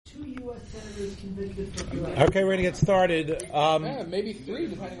2 U.S. senators convicted for corruption. Okay, we're going to get started. Maybe 3,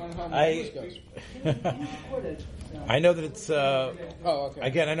 depending on how much goes. I know that it's. Okay.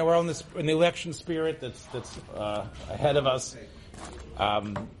 Again, I know we're all in the election spirit that's ahead of us.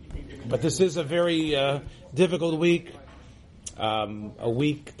 But this is a very difficult week. A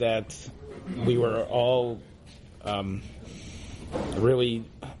week that we were all really,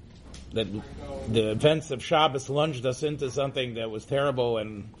 that the events of Shabbos lunged us into something that was terrible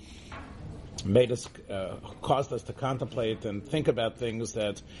and made us, caused us to contemplate and think about things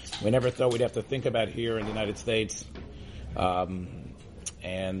that we never thought we'd have to think about here in the United States.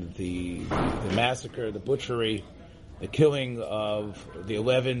 And the massacre, the butchery, the killing of the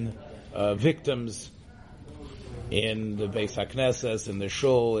 11 victims in the Beis HaKnesses, in the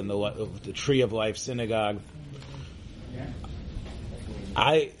Shul, in the Tree of Life synagogue.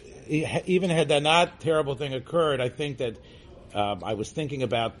 Even had that not terrible thing occurred, I think that I was thinking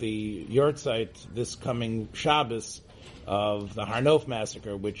about the Yortzeit this coming Shabbos of the Har Nof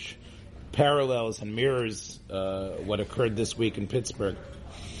massacre, which parallels and mirrors what occurred this week in Pittsburgh.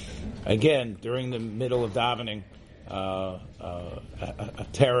 Again, during the middle of davening, a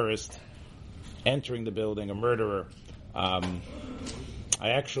terrorist entering the building, a murderer. I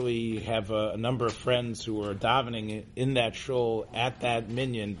actually have a number of friends who were davening in that shul at that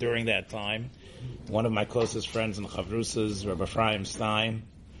minyan during that time. One of my closest friends in Chavrusas, Rabbi Ephraim Stein,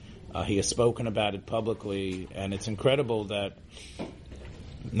 he has spoken about it publicly, and it's incredible that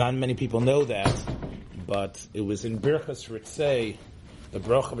not many people know that, but it was in Birchas Ritzei, the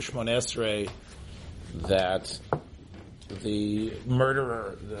Broch of Shmon Esrei, that the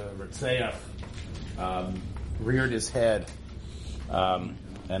murderer, the Ritzeach, reared his head.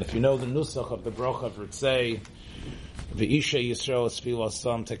 And if you know the nusach of the Broch of Ritzei, V'isha Yisrael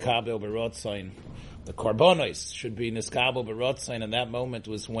Esfilasam Tekabel Berotzain, the Korbanos should be Niskabel Berotzain, and that moment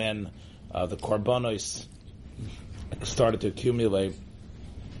was when the Korbanos started to accumulate.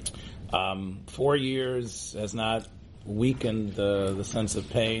 4 years has not weakened the sense of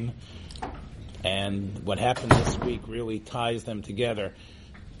pain, and what happened this week really ties them together.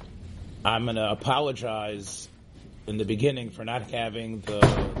 I'm going to apologize in the beginning for not having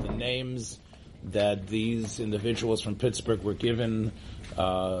the names that these individuals from Pittsburgh were given,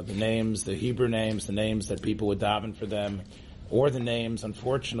 the names, the Hebrew names, the names that people would daven for them, or the names,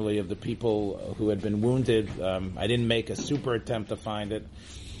 unfortunately, of the people who had been wounded. I didn't make a super attempt to find it,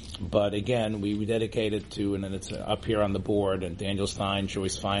 but again, we dedicated to, and then it's up here on the board, and Daniel Stein,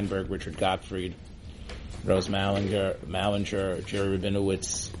 Joyce Feinberg, Richard Gottfried, Rose Mallinger, Jerry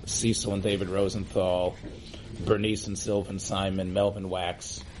Rabinowitz, Cecil and David Rosenthal, Bernice and Sylvan Simon, Melvin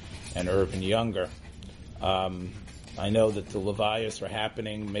Wax, and Irvin Younger. I know that the Levias are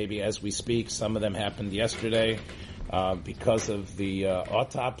happening maybe as we speak. Some of them happened yesterday because of the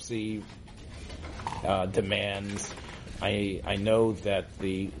autopsy demands. I know that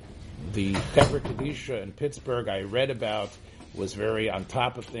the Chevra Kadisha in Pittsburgh I read about was very on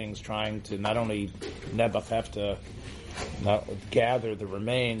top of things, trying to not only Nebuch have to gather the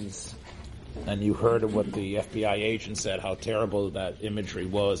remains, and you heard of what the FBI agent said, how terrible that imagery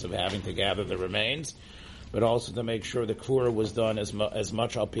was of having to gather the remains, but also to make sure the Kvura was done as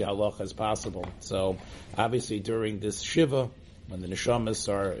much al pi halach as possible. So obviously during this Shiva, when the Neshamas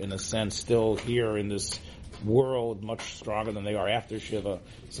are in a sense still here in this world much stronger than they are after Shiva,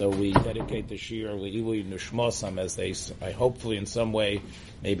 so we dedicate the Shir Le'ilui Nishmosam, as they, hopefully in some way,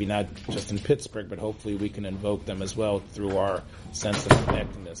 maybe not just in Pittsburgh, but hopefully we can invoke them as well through our sense of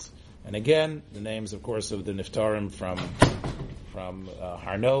connectedness. And again, the names, of course, of the Niftarim from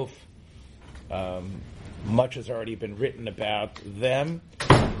Har Nof. Much has already been written about them.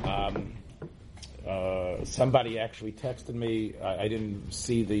 Somebody actually texted me. I didn't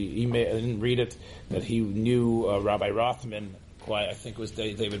see the email. I didn't read it. That he knew Rabbi Rothman quite. I think it was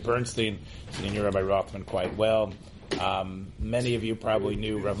David Bernstein. He knew Rabbi Rothman quite well. Many of you probably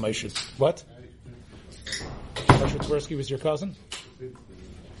knew Rav Moshe. What? Moshe Tversky was your cousin?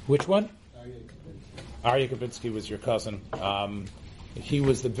 Which one? Aryeh Kavitsky was your cousin. He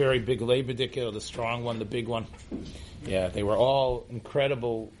was the very big Leibediker, the strong one, the big one. Yeah, they were all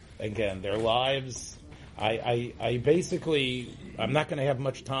incredible. Again, their lives. I basically, I'm not going to have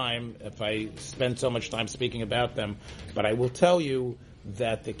much time if I spend so much time speaking about them, but I will tell you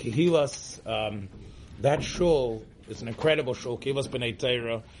that the Kehilas, that shul is an incredible shul, Kehilas B'nai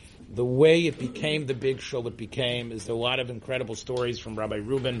Torah. The way it became the big shul it became is a lot of incredible stories from Rabbi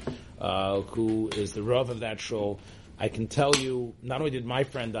Reuben, who is the Rav of that shul. I can tell you, not only did my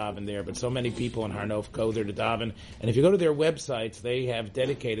friend daven there, but so many people in Har Nof go there to daven. And if you go to their websites, they have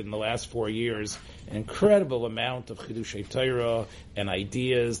dedicated in the last 4 years an incredible amount of Chidushei Torah and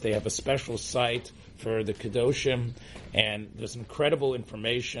ideas. They have a special site for the Kedoshim, and there's incredible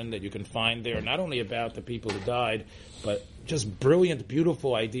information that you can find there, not only about the people who died, but just brilliant,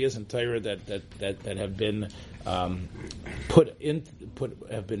 beautiful ideas in Torah that have been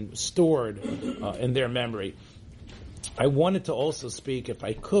have been stored in their memory. I wanted to also speak, if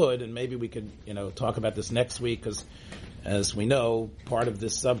I could, and maybe we could, talk about this next week, because as we know, part of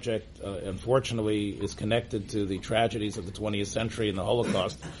this subject, unfortunately, is connected to the tragedies of the 20th century and the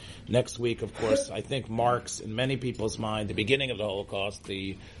Holocaust. Next week, of course, I think marks, in many people's mind, the beginning of the Holocaust,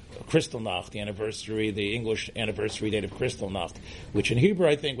 the Kristallnacht, the anniversary, the English anniversary date of Kristallnacht, which in Hebrew,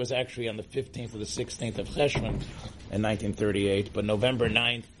 I think, was actually on the 15th or the 16th of Cheshvan in 1938. But November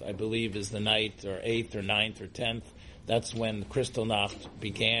 9th, I believe, is the night, or 8th or 9th or 10th. That's when Kristallnacht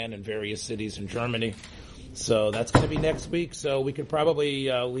began in various cities in Germany. So that's going to be next week, so we could probably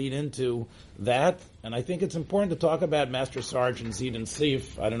lead into that. And I think it's important to talk about Master Sergeant Zidane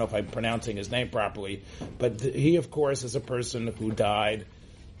Seif. I don't know if I'm pronouncing his name properly, but he, of course, is a person who died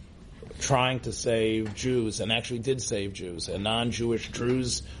trying to save Jews, and actually did save Jews, a non-Jewish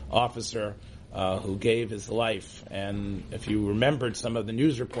Druze officer who gave his life. And if you remembered some of the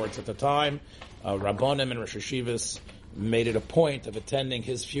news reports at the time, Rabbonim and Rosh Hashivas made it a point of attending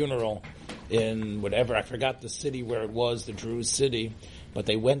his funeral in whatever, I forgot the city where it was, the Druze city, but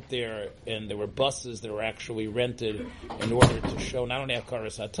they went there, and there were buses that were actually rented in order to show not only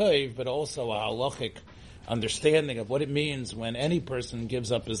Hakaras HaTov, but also a halachic understanding of what it means when any person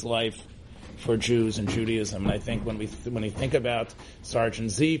gives up his life for Jews and Judaism. And I think when we think about Sergeant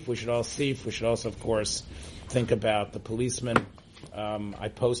Seif, we should also, of course, think about the policeman. I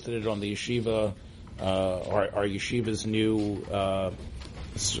posted it on the yeshiva, our yeshiva's new, I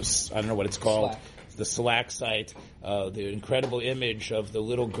don't know what it's called, the Slack site, the incredible image of the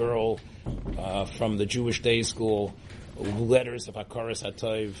little girl from the Jewish day school, letters of Hakaras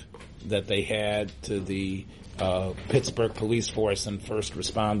HaTov that they had to the Pittsburgh police force and first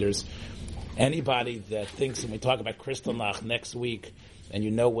responders. Anybody that thinks, when we talk about Kristallnacht next week, and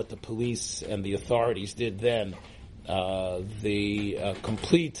you know what the police and the authorities did then, the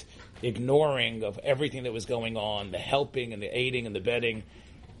complete ignoring of everything that was going on, the helping and the aiding and the bedding.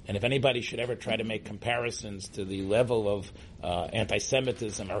 And if anybody should ever try to make comparisons to the level of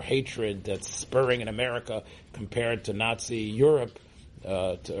anti-Semitism or hatred that's spurring in America compared to Nazi Europe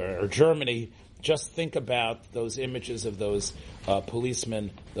or Germany, just think about those images of those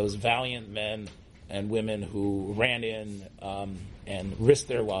policemen, those valiant men and women who ran in and risked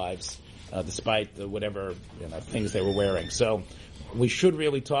their lives despite whatever things they were wearing. So we should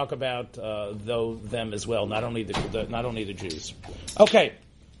really talk about them as well, not only the Jews. Okay.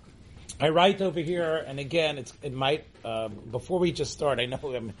 I write over here, and again, it might, before we just start, I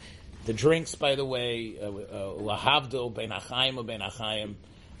know the drinks, by the way, Lahavdil Ben Achayim or Ben Achayim,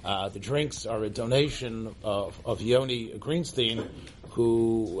 the drinks are a donation of Yoni Greenstein,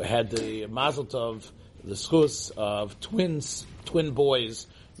 who had the Mazel Tov, the schus of twin boys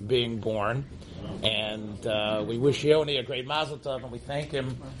being born. And we wish Yoni a great Mazel Tov, and we thank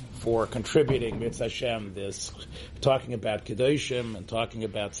him for contributing, Mitzvah Hashem, this, talking about Kedoshim and talking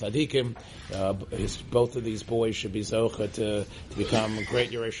about Tzadikim. Both of these boys should be Zocha to become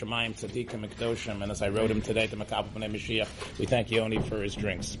great Yerei Shamayim, Tzadikim, and Kedoshim. And as I wrote him today to Makabel B'nai Mashiach, we thank Yoni for his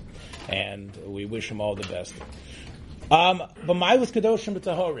drinks. And we wish him all the best. But my was Kedoshim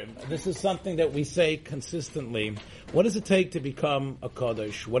B'Tahorim. This is something that we say consistently. What does it take to become a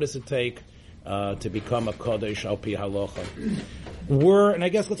Kodesh? What does it take to become a Kodesh al pi halacha? And I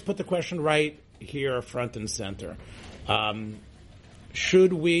guess let's put the question right here, front and center.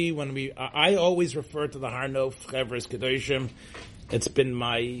 Should we, I always refer to the Har Nof Chevres Kedoshim. It's been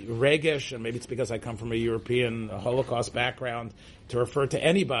my regesh, and maybe it's because I come from a European Holocaust background, to refer to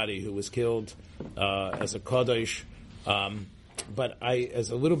anybody who was killed as a Kodesh. But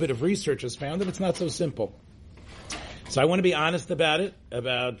as a little bit of research has found that it's not so simple. So I want to be honest about it,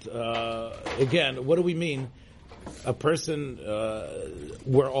 again, what do we mean? A person,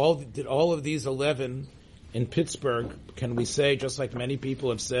 did all of these 11 in Pittsburgh, can we say, just like many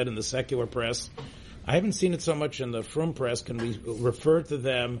people have said in the secular press, I haven't seen it so much in the Frum press, can we refer to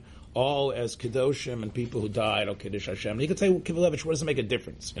them all as Kedoshim and people who died, or Kiddush Hashem? And you could say, well, Kivalevich, what does it make a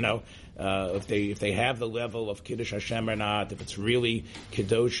difference? If they have the level of Kiddush Hashem or not, if it's really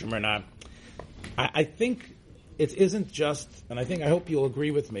Kedoshim or not. I think it isn't just, and I hope you'll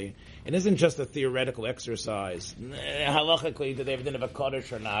agree with me, it isn't just a theoretical exercise. Halachically, do they have a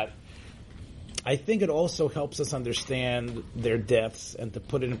Kodesh or not? I think it also helps us understand their deaths and to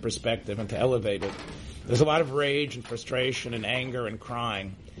put it in perspective and to elevate it. There's a lot of rage and frustration and anger and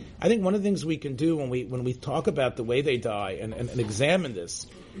crying. I think one of the things we can do when we talk about the way they die and examine this,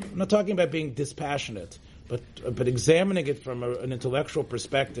 I'm not talking about being dispassionate, but examining it from an intellectual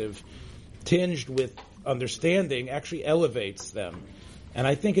perspective, tinged with understanding, actually elevates them. And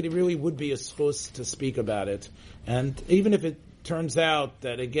I think it really would be a schus to speak about it. And even if it turns out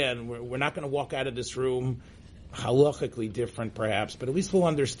that, again, we're not going to walk out of this room halachically different, perhaps, but at least we'll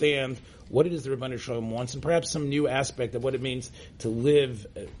understand what it is the Ribbono Shel Olam wants, and perhaps some new aspect of what it means to live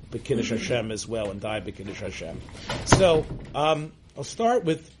b'Kiddush Hashem as well and die b'Kiddush Hashem. So I'll start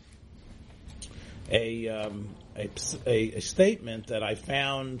with a statement that I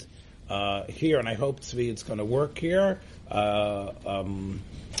found here, and I hope, Tzvi, it's going to work here.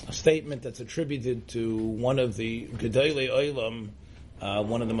 A statement that's attributed to one of the Gedolei Olam,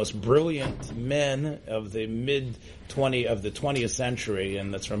 one of the most brilliant men of the of the 20th century,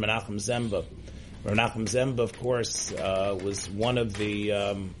 and that's from Menachem Zemba. Menachem Zemba, of course, was one of the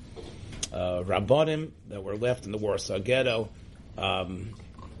Rabbanim that were left in the Warsaw Ghetto.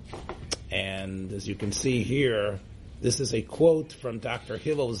 And as you can see here, this is a quote from Dr.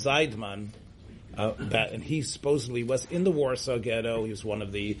 Hillel Zeidman, and he supposedly was in the Warsaw Ghetto. He was one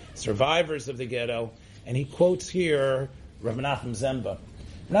of the survivors of the ghetto, and he quotes here Rav Menachem Zemba.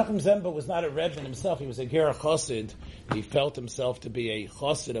 Menachem Zemba was not a Rebbe himself. He was a Ger Chassid. He felt himself to be a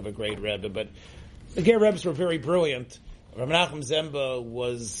Chassid of a great Rebbe, but the Ger Rebbes were very brilliant. Rav Menachem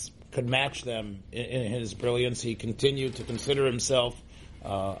Zemba could match them in his brilliance. He continued to consider himself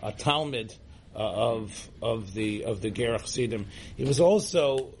a Talmud of the Ger Chassidim. He was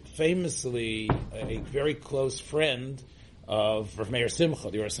also famously a very close friend of Rav Meir Simcha,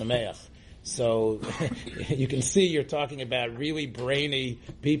 the Or Sameach. So you can see you're talking about really brainy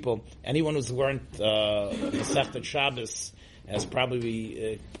people. Anyone who's learned Masechet Shabbos has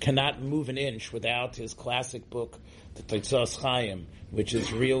probably cannot move an inch without his classic book, the Totzos Chaim, which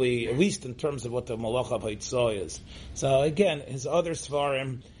is really, at least in terms of what the Malach of Haitzah is. So again, his other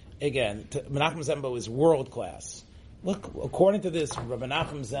Svarim, again, Menachem Zemba was world class. Look, according to this, Rabbi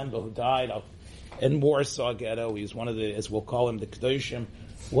Menachem Zemba, who died in Warsaw Ghetto, he's one of the, as we'll call him, the Kedoshim.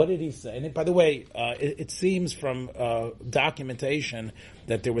 What did he say? And by the way, it seems from documentation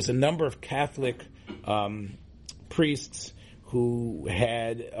that there was a number of Catholic priests who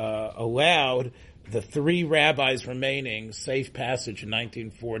had allowed the three rabbis remaining safe passage in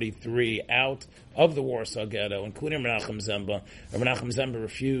 1943 out of the Warsaw Ghetto, including Menachem Zemba. Menachem Zemba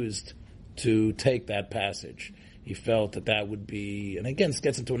refused to take that passage. He felt that would be, and again, this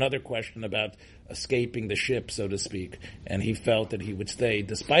gets into another question about escaping the ship, so to speak, and he felt that he would stay,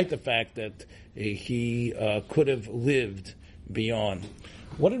 despite the fact that he could have lived beyond.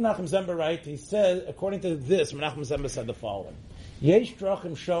 What did Menachem Zemba write? He said, according to this, Menachem Zemba said the following: Yesh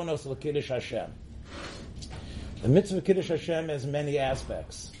drachim shonos l'kiddush Hashem. The mitzvah of Kiddush Hashem has many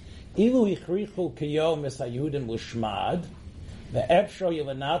aspects. Ilu yichrichu kiyom es hayudim l'shmad, ve'efsho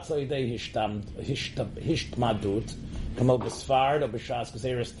yilanatzo yidei hishtmadut, kamo b'sfard or b'shas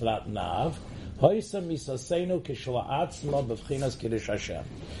gzeres tlat nav, hoysa misasenu kishla'atzmo b'vchinas Kiddush Hashem.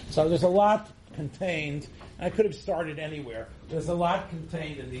 So there's a lot contained. I could have started anywhere. There's a lot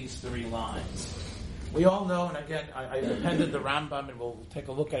contained in these three lines. We all know, and again, I appended the Rambam, and we'll take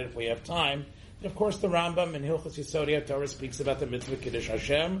a look at it if we have time. And of course, the Rambam in Hilchos Yesodei Torah speaks about the mitzvah Kiddush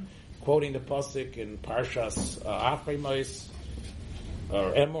Hashem, quoting the pasuk in Parshas Achrei Mos,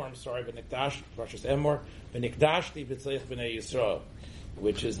 or Emor, V'nikdash, Parshas Emor, V'nikdashti b'tzleich b'nei Yisrael,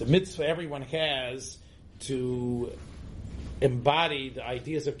 which is the mitzvah everyone has to embody the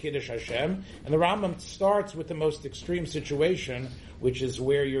ideas of Kiddush Hashem. And the Rambam starts with the most extreme situation, which is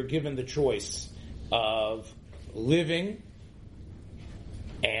where you're given the choice of living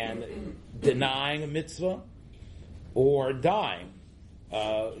and denying a mitzvah or dying,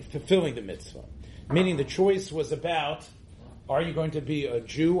 fulfilling the mitzvah. Meaning the choice was about, are you going to be a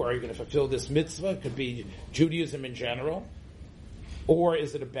Jew, or are you going to fulfill this mitzvah? It could be Judaism in general. Or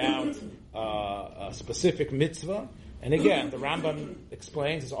is it about a specific mitzvah? And again, the Rambam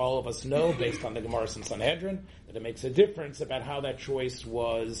explains, as all of us know, based on the Gemara in Sanhedrin, that it makes a difference about how that choice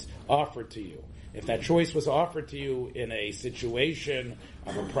was offered to you. If that choice was offered to you in a situation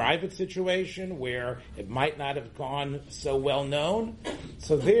of a private situation where it might not have gone so well known,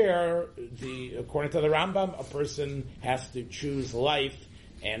 so there, according to the Rambam, a person has to choose life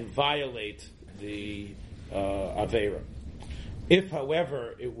and violate the Aveira. If,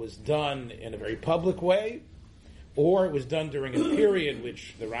 however, it was done in a very public way, or it was done during a period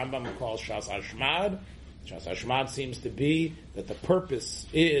which the Rambam calls Shas Hashmad, Shas Hashmad seems to be that the purpose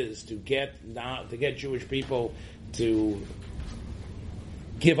is to get Jewish people to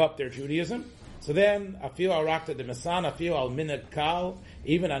give up their Judaism. So then, afil al rakta de masan, afil al minhag kal,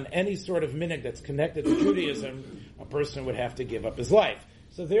 even on any sort of minhag that's connected to Judaism, a person would have to give up his life.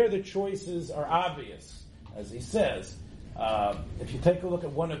 So there the choices are obvious, as he says. If you take a look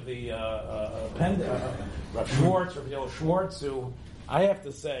at one of the Rav Schwartz, Rabbi Yoel Schwartz, who I have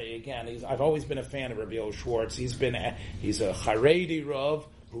to say, again, I've always been a fan of Rabbi Yoel Schwartz. He's a Haredi Rav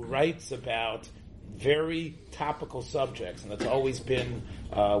who writes about very topical subjects, and that's always been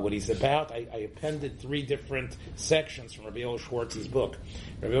what he's about. I appended 3 different sections from Rabbi Yoel Schwartz's book.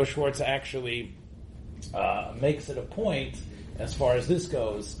 Rabbi Yoel Schwartz actually makes it a point, as far as this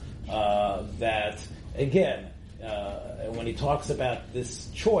goes, that, again, when he talks about this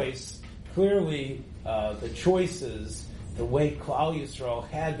choice, clearly the choices, the way Klal Yisrael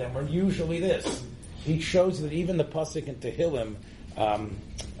had them, were usually this. He shows that even the pasuk in Tehillim,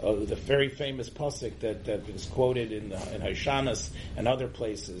 the very famous pasuk that is quoted in Hashanas and other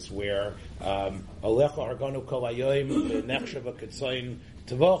places, where Alecha Harganu Kol Hayoim Nechshava Ketzayin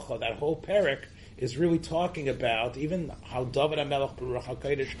Tevocha, that whole parak is really talking about even how David HaMelech Baruch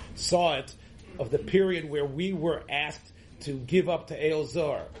HaKodesh saw it, of the period where we were asked to give up to El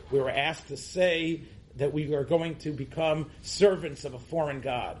Zor. We were asked to say that we are going to become servants of a foreign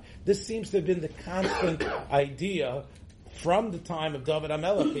god. This seems to have been the constant idea from the time of David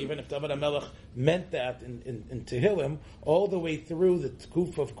HaMelech, even if David HaMelech meant that in Tehillim, all the way through the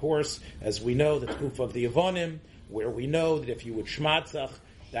Tkuf, of course, as we know, the Tkuf of the Yevonim, where we know that if you would Shmatzach,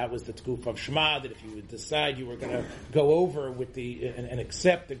 that was the Tkuf of Shema, that if you would decide you were going to go over with and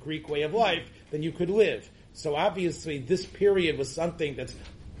accept the Greek way of life, then you could live. So obviously this period was something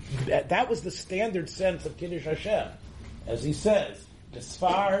that was the standard sense of Kiddush Hashem. As he says, the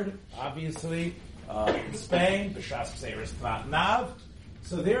Sfard, obviously, in Spain, B'shas Pseiris Tvat Nav.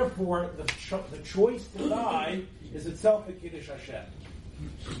 So therefore, the choice to die is itself a Kiddush Hashem.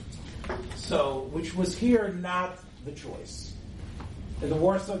 So, which was here not the choice. In the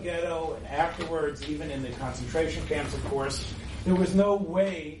Warsaw Ghetto, and afterwards, even in the concentration camps, of course, there was no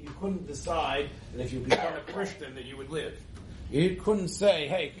way, you couldn't decide that if you become a Christian that you would live. You couldn't say,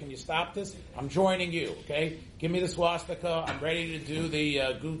 hey, can you stop this? I'm joining you, okay? Give me the swastika, I'm ready to do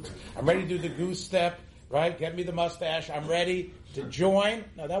the goose step, right? Get me the mustache, I'm ready to join.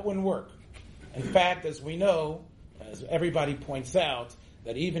 No, that wouldn't work. In fact, as we know, as everybody points out,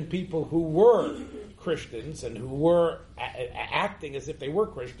 that even people who were Christians and who were acting as if they were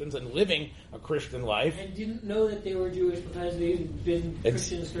Christians and living a Christian life, and didn't know that they were Jewish because they'd been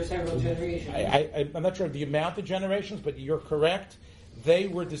Christians for several generations. I'm not sure of the amount of generations, but you're correct. They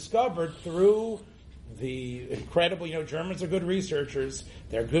were discovered through the incredible, Germans are good researchers.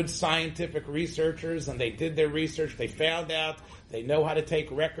 They're good scientific researchers, and they did their research. They found out. They know how to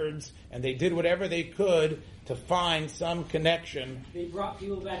take records, and they did whatever they could to find some connection. They brought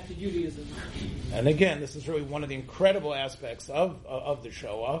people back to Judaism. And again, this is really one of the incredible aspects of the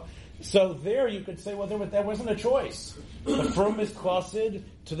Shoah. So there you could say, well, there wasn't a choice. The frumest chassid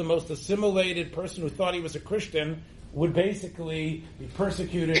to the most assimilated person who thought he was a Christian would basically be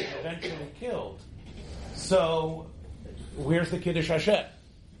persecuted and eventually killed. So where's the Kiddush Hashem?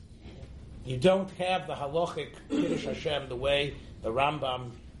 You don't have the halachic Kiddush Hashem the way the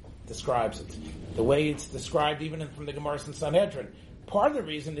Rambam describes it, the way it's described even from the Gemara in Sanhedrin. Part of the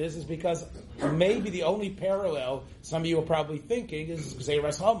reason is because maybe the only parallel, some of you are probably thinking, is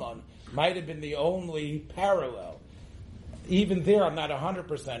Gzeiras Haman. Might have been the only parallel. Even there, I'm not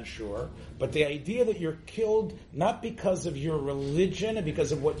 100% sure, but the idea that you're killed not because of your religion and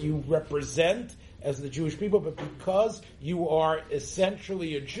because of what you represent as the Jewish people, but because you are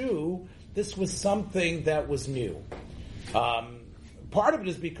essentially a Jew, this was something that was new. Part of it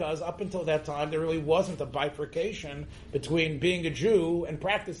is because up until that time there really wasn't a bifurcation between being a Jew and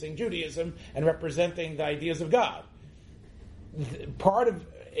practicing Judaism and representing the ideas of God. Part of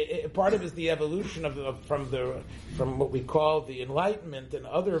it is the evolution from what we call the Enlightenment and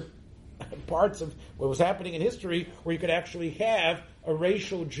other parts of what was happening in history, where you could actually have a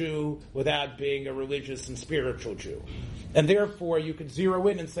racial Jew without being a religious and spiritual Jew. And therefore you could zero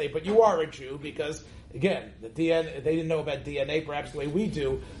in and say, but you are a Jew because, again, the DNA, they didn't know about DNA perhaps the way we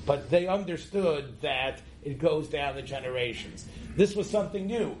do, but they understood that it goes down the generations. This was something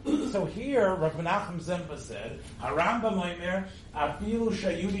new. So here, Rav Menachem Zemba said, Harambam Omer, Afilu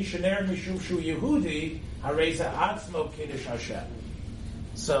Shayudi Shener Mishum Shu Yehudi, Hareza Atzmo Kiddush Hashem.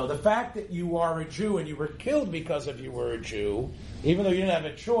 So the fact that you are a Jew and you were killed because of you were a Jew, even though you didn't have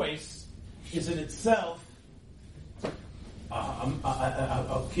a choice, is in itself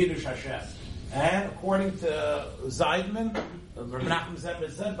a Kiddush Hashem. And according to Zeidman, Rabbi Nachum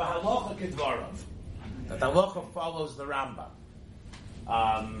Zemba said, "V'halacha kedvarav," that the halacha follows the Rambam.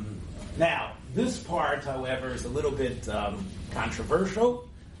 Now, this part, however, is a little bit controversial.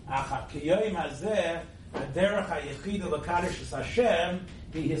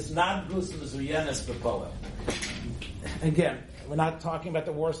 Again, we're not talking about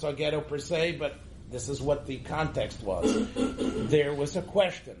the Warsaw Ghetto per se, but this is what the context was. There was a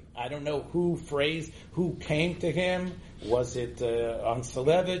question. I don't know who came to him. Was it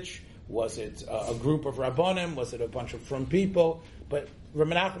Anselevich? Was it a group of Rabbonim? Was it a bunch of frum people? But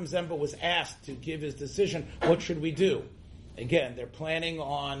Rabbi Nachum Zemba was asked to give his decision. What should we do? Again, they're planning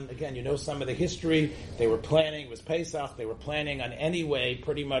on, you know some of the history. They were planning, it was Pesach, they were planning on anyway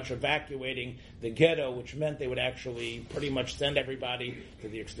pretty much evacuating the ghetto, which meant they would actually pretty much send everybody to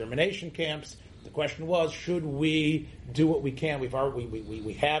the extermination camps. The question was, should we do what we can? We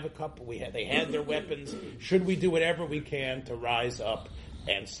have a couple, they had their weapons. Should we do whatever we can to rise up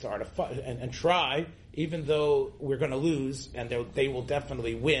and start a fight and try, even though we're going to lose and they will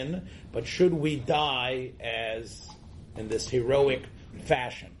definitely win, but should we die in this heroic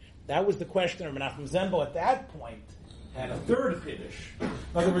fashion? That was the question of Menachem Zembo at that point had a third Kiddush. In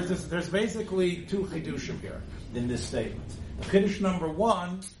other words, there's basically two Chidushim here in this statement. The Kiddush number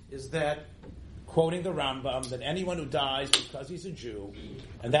one is that, quoting the Rambam, that anyone who dies because he's a Jew,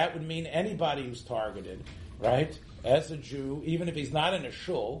 and that would mean anybody who's targeted, right, as a Jew, even if he's not in a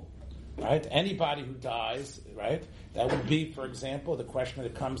shul, right, anybody who dies, right, that would be, for example, the question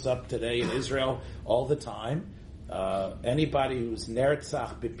that comes up today in Israel all the time. Anybody who's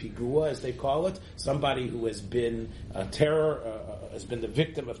nertzach b'pigua, as they call it, somebody who has been has been the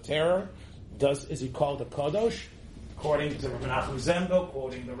victim of terror, is he called a kadosh? According to Rabbi Nachum Zembo,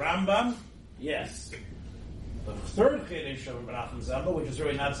 quoting the Rambam, yes. The third chiddush of Rabbi Nachum Zembo, which is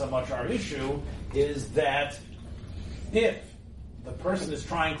really not so much our issue, is that if the person is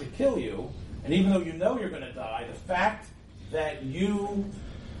trying to kill you, and even though you know you're going to die, the fact that you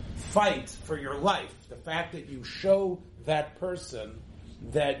fight for your life, the fact that you show that person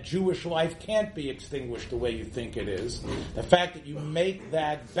that Jewish life can't be extinguished the way you think it is, the fact that you make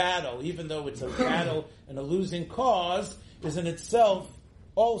that battle, even though it's a battle and a losing cause, is in itself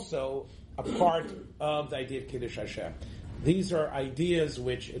also a part of the idea of Kiddush Hashem. These are ideas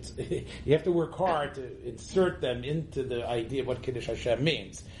which you have to work hard to insert them into the idea of what Kiddush Hashem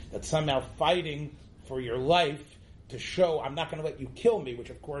means. That somehow fighting for your life to show I'm not going to let you kill me, which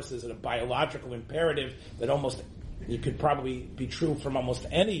of course is a biological imperative that you could probably be true from almost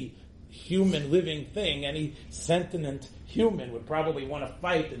any human living thing. Any sentient human would probably want to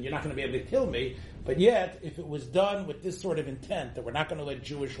fight, and you're not going to be able to kill me. But yet, if it was done with this sort of intent, that we're not going to let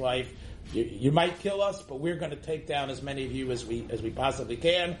Jewish life, you might kill us, but we're going to take down as many of you as we possibly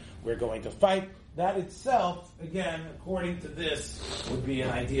can. We're going to fight. That itself, again, according to this, would be an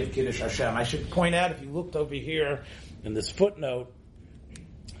idea of Kiddush Hashem. I should point out, if you looked over here in this footnote,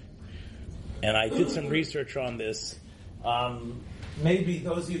 and I did some research on this, maybe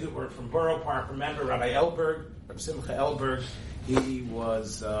those of you that were from Borough Park remember Rabbi Elberg, Rabbi Simcha Elberg. He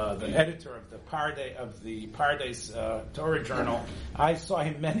was the editor of the Pardes Torah Journal. I saw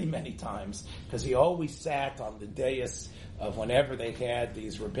him many, many times because he always sat on the dais of whenever they had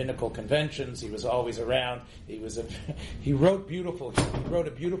these rabbinical conventions. He was always around. He wrote beautiful. He wrote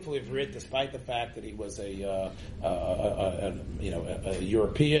a beautiful ivrit, despite the fact that he was a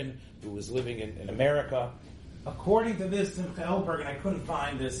European who was living in America. According to this, Simcha Elberg, and I couldn't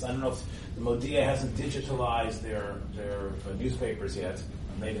find this, I don't know if the Modia hasn't digitalized their newspapers yet.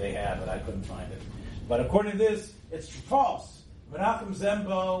 Maybe they have, but I couldn't find it. But according to this, it's false. Menachem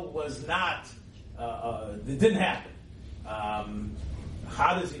Zembo was not, it didn't happen.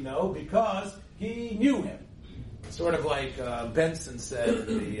 How does he know? Because he knew him. Sort of like Benson said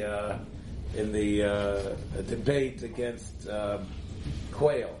in the debate against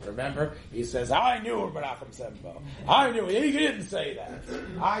Quayle, remember? He says, I knew Menachem Zembo. I knew he didn't say that.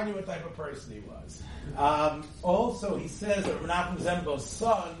 I knew what type of person he was. Also, he says that Menachem Zembo's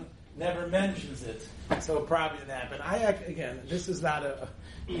son never mentions it, so it probably didn't happen. This is not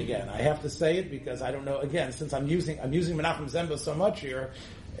I have to say it because I don't know, since I'm using Menachem Zembo so much here,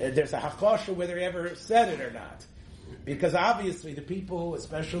 there's a hakosha whether he ever said it or not. Because obviously the people,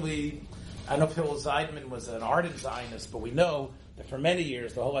 especially, I don't know if Hillel Zeidman was an ardent Zionist, but we know that for many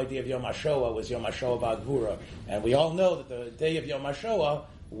years the whole idea of Yom HaShoah was Yom HaShoah V'Gvura. And we all know that the day of Yom HaShoah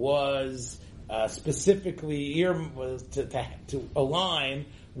was specifically to align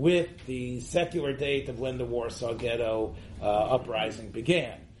with the secular date of when the Warsaw Ghetto uprising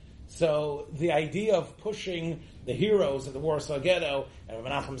began. So the idea of pushing the heroes of the Warsaw Ghetto, and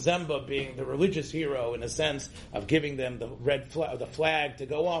Menachem Zemba being the religious hero in a sense of giving them the the flag to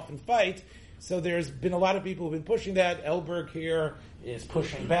go off and fight. So there's been a lot of people who've been pushing that. Elberg here is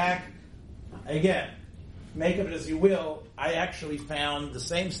pushing back. Again, make of it as you will. I actually found the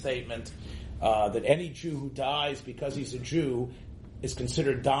same statement that any Jew who dies because he's a Jew is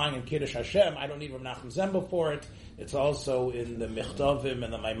considered dying in Kiddush Hashem. I don't need Rav Nachum Zemba for it. It's also in the Michtavim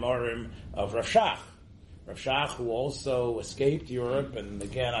and the Maimarim of Rav Shach. Rav Shach, who also escaped Europe, and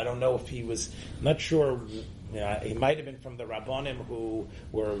again, I don't know if he was, not sure, he might have been from the Rabbanim who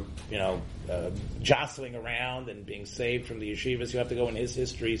were, jostling around and being saved from the yeshivas. You have to go in his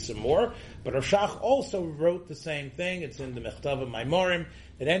history some more. But Rav Shach also wrote the same thing. It's in the Michtavim Maimarim,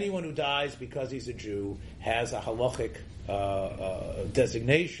 that anyone who dies because he's a Jew has a halachic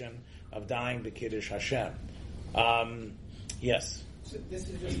designation of dying b'Kiddush Hashem. Yes? So this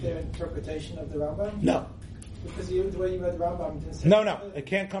is just their interpretation of the Rambam? No. Because the way you read the Rambam didn't say... No, it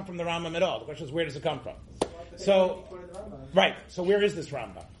can't come from the Rambam at all. The question is, where does it come from? Right, so where is this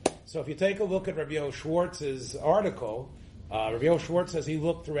Rambam? So if you take a look at Rabbi Yoel Schwartz's article, Rabbi Yoel Schwartz says he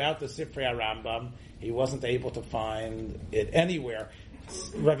looked throughout the Sifrei HaRambam. He wasn't able to find it anywhere.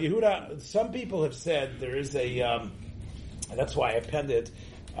 Rav Yehuda, some people have said there is a... that's why I appended.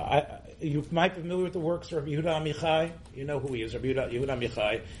 You might be familiar with the works of Rabbi Yehuda Amichai. You know who he is, Rabbi Yehuda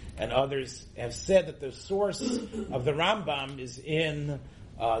Amichai. And others have said that the source of the Rambam is in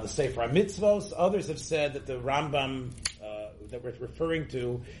the Sefer HaMitzvos. Others have said that the Rambam that we're referring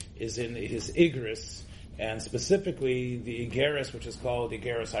to is in his Igris, and specifically the Igeris, which is called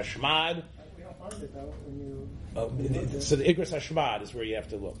Igeris Hashmad. We don't find it, though, when you... So the Igris Hashmad is where you have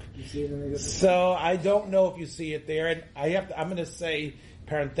to look. You see it in the Igris? So I don't know if you see it there, and I'm going to say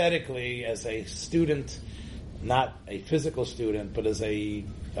parenthetically, as a student, not a physical student, but as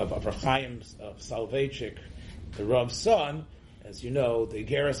of Rav Chaim Soloveitchik, the Rav's son, as you know, the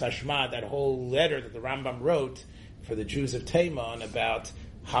Igeris Hashmad, that whole letter that the Rambam wrote for the Jews of Taimon about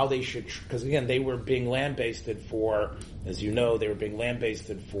how they should, because again, they were being lambasted for, as you know,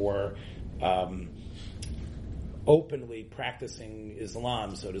 for openly practicing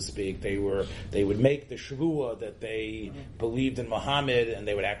Islam, so to speak. They would make the shvuah that they believed in Muhammad, and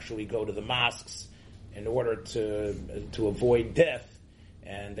they would actually go to the mosques in order to avoid death.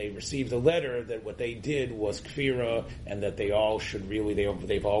 And they received a letter that what they did was kfira, and that they all should really,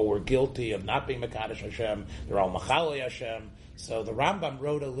 they all were guilty of not being Mekadosh Hashem. They're all Machalei Hashem. So the Rambam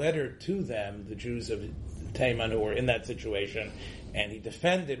wrote a letter to them, the Jews of Taimon who were in that situation, and he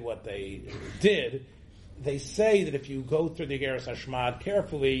defended what they did. They say that if you go through the Igeris Hashmad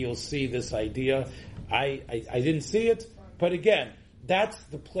carefully, you'll see this idea. I didn't see it, but again, that's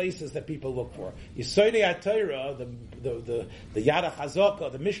the places that people look for. Yesodei HaTorah, the Yad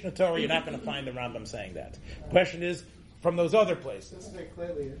HaChazaka, the Mishnah Torah, you're not going to find the Rambam saying that. The question is, from those other places. This is very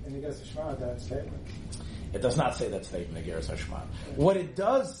clearly in the Igeris Hashmad, that statement. It does not say that statement in Igeris Hashmad. What it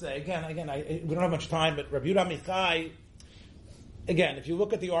does say, again, we don't have much time, but Rabbi Yehuda Amichai, again, if you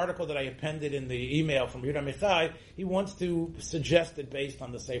look at the article that I appended in the email from Yehuda Amichai, he wants to suggest it based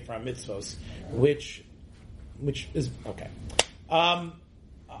on the Sefer HaMitzvos, which is, okay.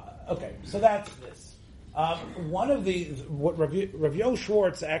 Okay, so that's this. What Rav Yoel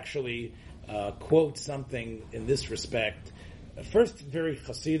Schwartz actually quotes something in this respect. First, very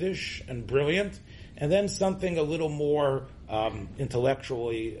Hasidish and brilliant, and then something a little more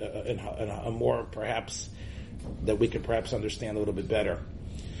intellectually and a more perhaps that we could perhaps understand a little bit better.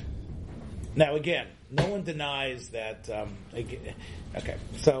 Now, again, no one denies that. Okay,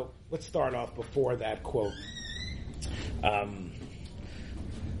 so let's start off before that quote.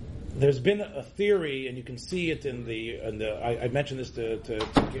 There's been a theory, and you can see it in the. I mentioned this to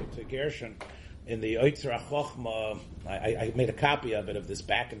Gershon in the Oitzer HaChochma. I made a copy of it, of this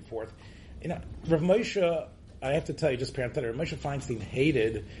back and forth. Rav Moshe, I have to tell you just parenthetically, Rav Moshe Feinstein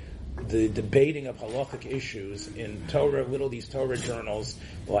hated the debating of halachic issues in Torah, these Torah journals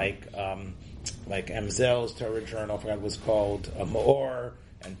like Amzel's Torah journal, I forgot what it was called, Maor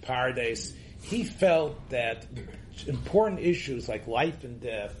and Pardes. He felt that important issues like life and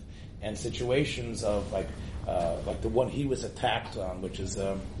death and situations of like the one he was attacked on, which is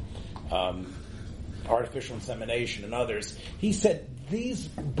artificial insemination and others. He said these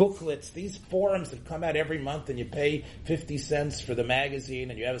booklets, these forums that come out every month and you pay 50 cents for the magazine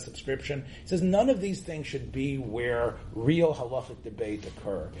and you have a subscription, he says none of these things should be where real halachic debate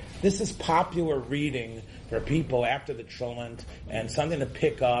occur. This is popular reading for people after the Cholent and something to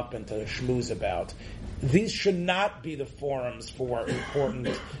pick up and to schmooze about. These should not be the forums for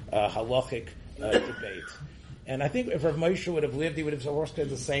important halachic debate. And I think if Rav Moshe would have lived, he would have said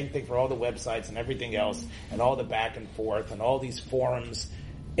the same thing for all the websites and everything else, and all the back and forth and all these forums.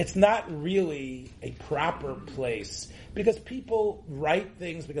 It's not really a proper place because people write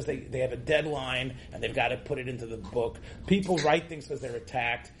things because they have a deadline and they've got to put it into the book. People write things because they're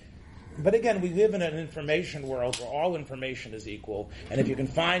attacked. But again, we live in an information world where all information is equal. And if you can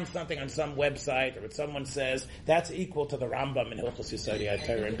find something on some website or what someone says, that's equal to the Rambam in Hilchos Yesodei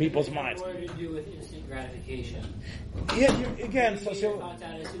HaTorah in people's minds. More to do with instant gratification. Yeah, again,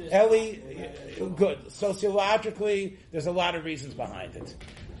 good. Sociologically, there's a lot of reasons behind it.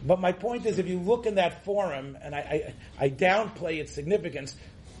 But my point is, if you look in that forum, and I downplay its significance,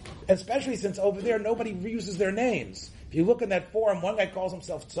 especially since over there nobody uses their names. If you look in that forum, one guy calls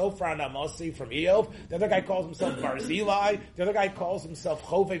himself Tzofar Namosi from Eov, the other guy calls himself Barzilai, the other guy calls himself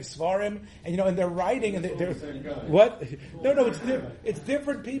Chovev Svarim, and they're writing, and they're what? No, it's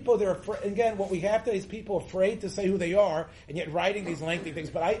different people. They're again, what we have today is people afraid to say who they are, and yet writing these lengthy things.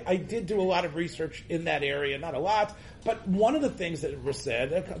 But I did do a lot of research in that area, not a lot, but one of the things that was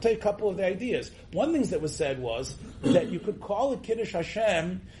said, I'll tell you a couple of the ideas. One of the things that was said was that you could call it Kiddush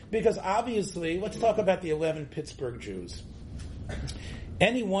Hashem because obviously, let's talk about the 11 Pittsburgh Jews.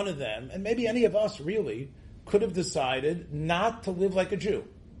 Any one of them, and maybe any of us really, could have decided not to live like a Jew.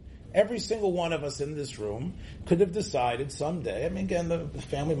 Every single one of us in this room could have decided someday, I mean, again, the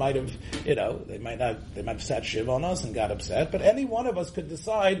family might have, they might have sat shiv on us and got upset, but any one of us could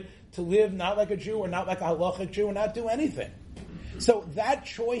decide to live not like a Jew or not like a halachic Jew or not do anything. So that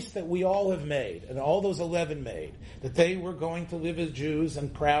choice that we all have made, and all those 11 made, that they were going to live as Jews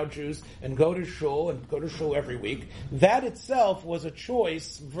and proud Jews and go to shul every week, that itself was a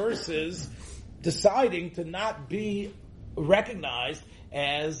choice versus deciding to not be recognized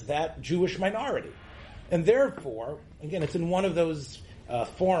as that Jewish minority. And therefore, again, it's in one of those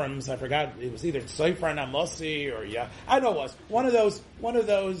forums, I forgot, it was either Tzofar Namosi or I know it was one of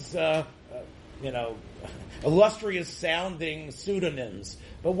those illustrious sounding pseudonyms.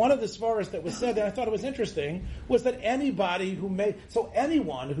 But one of the svaras that was said, and I thought it was interesting, was that anyone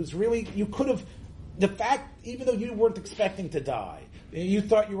who's really, you could have, the fact, even though you weren't expecting to die, you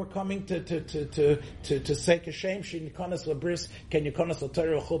thought you were coming to say Kashem Shin Konas Labris, Ken Yukonas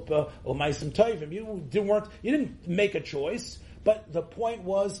Latorah Chuppah or Maisim Tovim. You didn't make a choice. But the point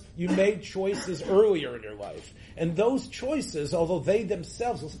was, you made choices earlier in your life. And those choices, although they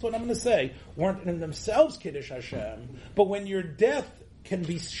themselves, listen to what I'm going to say, weren't in themselves Kiddush Hashem, but when your death can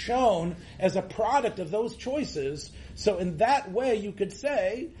be shown as a product of those choices, so in that way you could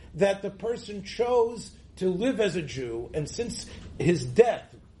say that the person chose to live as a Jew, and since his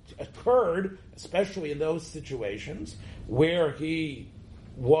death occurred, especially in those situations where he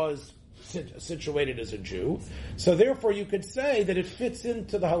was situated as a Jew, so therefore you could say that it fits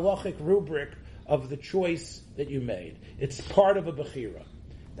into the halachic rubric of the choice that you made. It's part of a bechira.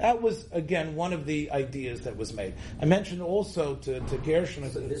 That was, again, one of the ideas that was made. I mentioned also to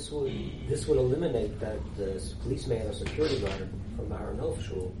Gershon... So this would eliminate that the policeman or security guard from the Har Nof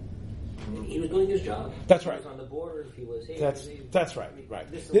Shul. He was doing his job. That's right. He was on the board. If he was here. That's right.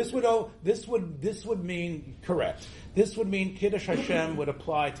 Right. This would mean correct. This would mean Kiddush Hashem would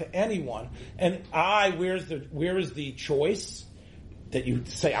apply to anyone. And where is the choice that you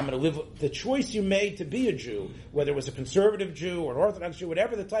say I'm going to live? The choice you made to be a Jew, whether it was a conservative Jew or an Orthodox Jew,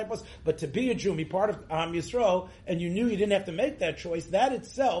 whatever the type was, but to be a Jew and be part of Am Yisrael, and you knew you didn't have to make that choice. That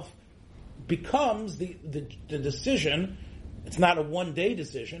itself becomes the decision. It's not a one-day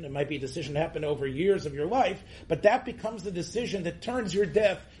decision. It might be a decision that happened over years of your life, but that becomes the decision that turns your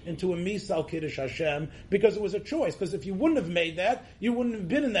death into a Misal Kiddush Hashem because it was a choice. Because if you wouldn't have made that, you wouldn't have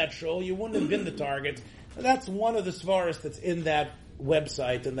been in that shul, you wouldn't have been the target. And that's one of the svaras that's in that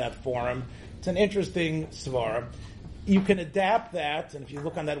website, in that forum. It's an interesting svara. You can adapt that, and if you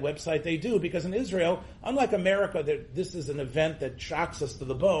look on that website, they do, because in Israel, unlike America, this is an event that shocks us to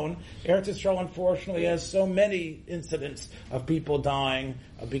the bone. Eretz Yisrael, unfortunately, has so many incidents of people dying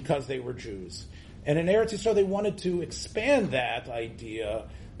because they were Jews. And in Eretz Yisrael, they wanted to expand that idea,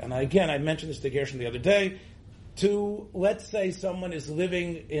 and again, I mentioned this to Gershon the other day, to, let's say someone is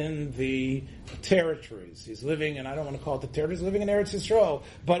living in the territories. He's living, and I don't want to call it the territories, he's living in Eretz Yisrael,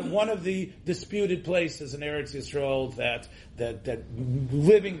 but one of the disputed places in Eretz Yisrael that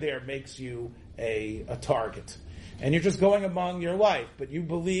living there makes you a target. And you're just going among your life, but you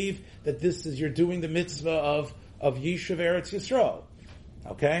believe that you're doing the mitzvah of Yishuv Eretz Yisrael.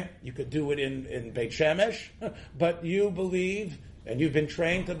 Okay? You could do it in Beit Shemesh, but you believe, and you've been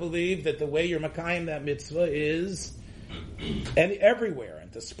trained to believe, that the way you're makayim that mitzvah is everywhere,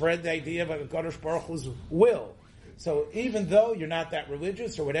 and to spread the idea of Kadosh Baruch Hu's will. So even though you're not that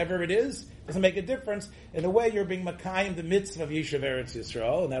religious or whatever it is, doesn't make a difference. In a way, you're being Makayim the mitzvah of Yishuv Eretz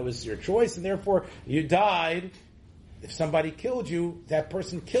Yisrael, and that was your choice, and therefore you died. If somebody killed you, that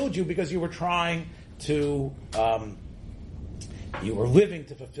person killed you because you were trying to, you were living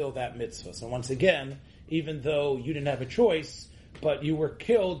to fulfill that mitzvah. So once again, even though you didn't have a choice, but you were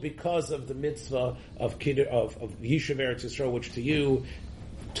killed because of the mitzvah of Yishuv Eretz Yisrael, which to you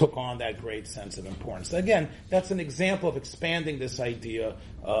took on that great sense of importance. Again, that's an example of expanding this idea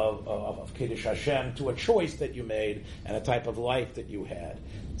of Kiddush Hashem to a choice that you made and a type of life that you had.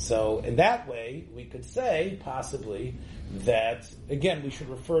 So in that way, we could say, possibly, that, again, we should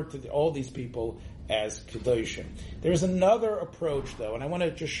refer to all these people as Kedoshim. There's another approach, though, and I want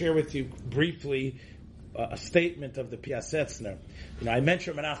to just share with you briefly a statement of the Piasetzner. I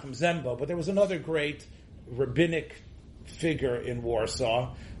mentioned Menachem Zemba, but there was another great rabbinic figure in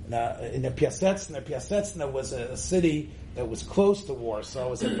Warsaw. In the Piasetzner was a city that was close to Warsaw. It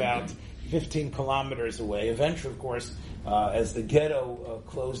was about 15 kilometers away. Eventually, of course, as the ghetto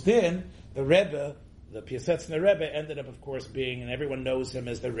closed in, the Rebbe, the Piasetzner Rebbe, ended up, of course, being, and everyone knows him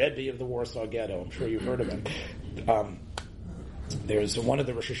as the Rebbe of the Warsaw Ghetto. I'm sure you've heard of him. There's one of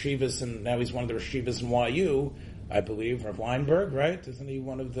the Rosh Hashivas, and now he's one of the Rosh Hashivas in YU, I believe, Rav Weinberg, right? Isn't he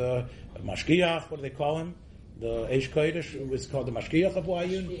one of the Mashgiach? What do they call him? The Eish Kodesh was called the Mashgiach of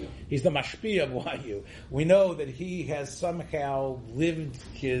YU. He's the Mashpia of YU. We know that he has somehow lived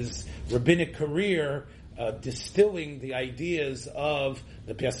his rabbinic career distilling the ideas of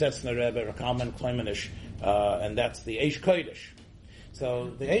the Piasetzner Rebbe, Rav Kalman Kleimanish, and that's the Eish Kodesh. So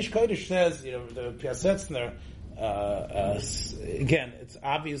the Eish Kodesh says, the Piasetzner, again, it's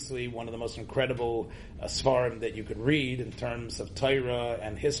obviously one of the most incredible Sfarim that you could read in terms of Torah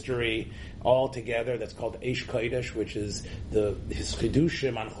and history all together. That's called Eish Kodesh, which is his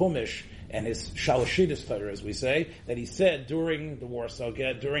Chidushim on Chumash and his Shalashidus Torah, as we say, that he said during the Warsaw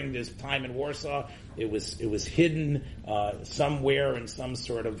Ghetto, during this time in Warsaw. It was hidden somewhere in some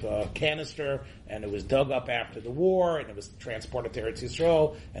sort of canister, and it was dug up after the war, and it was transported to Eretz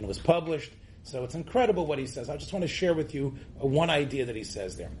Yisrael, and it was published. So it's incredible what he says. I just want to share with you one idea that he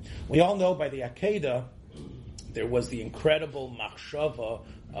says there. We all know by the Akedah, there was the incredible machshava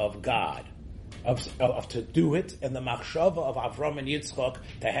of God, of to do it, and the machshava of Avram and Yitzchak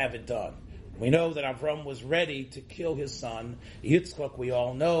to have it done. We know that Avram was ready to kill his son. Yitzchak, we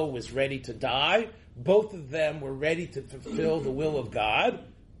all know, was ready to die. Both of them were ready to fulfill the will of God,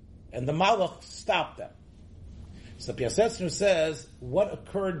 and the Malach stopped them. So Piasetzner says what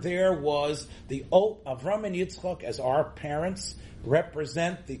occurred there was the Avram and Yitzchak, as our parents,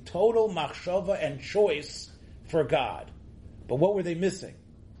 represent the total machshava and choice for God. But what were they missing?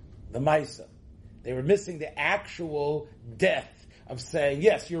 The Maisa. They were missing the actual death of saying,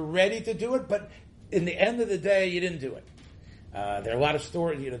 yes, you're ready to do it, but in the end of the day, you didn't do it. There are a lot of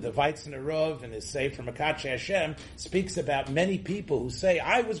stories, the Weitzner Rav and his Sefer from Makache Hashem speaks about many people who say,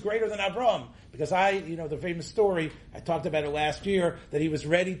 I was greater than Avram, because the famous story, I talked about it last year, that he was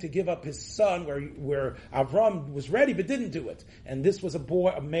ready to give up his son where Avram was ready but didn't do it. And this was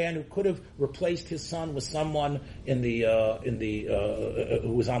a man who could have replaced his son with someone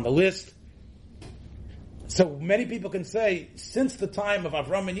who was on the list. So many people can say, since the time of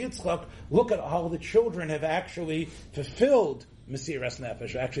Avram and Yitzchak, look at how the children have actually fulfilled Mesiras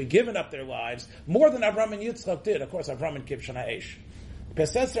Nefesh, actually given up their lives, more than Avram and Yitzchak did. Of course, Avram and Kibshan Ha'esh.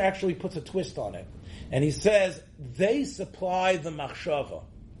 Piasetzner actually puts a twist on it. And he says, they supply the machshava.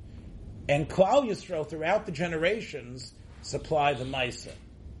 And Klal Yisrael, throughout the generations, supply the Maisa.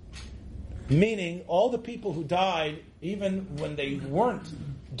 Meaning, all the people who died, even when they weren't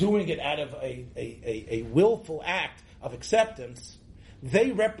doing it out of a willful act of acceptance,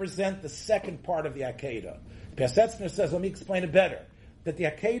 they represent the second part of the Akedah. Piasetzner says, let me explain it better, that the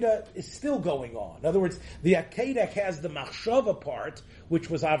Akedah is still going on. In other words, the Akedah has the Machshava part, which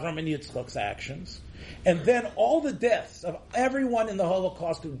was Avram and Yitzchak's actions, and then all the deaths of everyone in the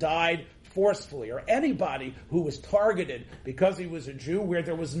Holocaust who died forcefully, or anybody who was targeted because he was a Jew, where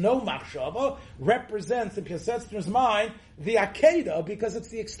there was no machshava, represents, in Piasetzner's mind, the Akedah, because it's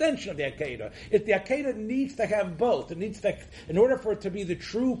the extension of the Akedah. The Akedah needs to have both. It needs to, in order for it to be the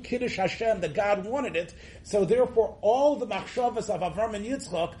true Kiddush Hashem that God wanted it, so therefore all the machshavas of Avram and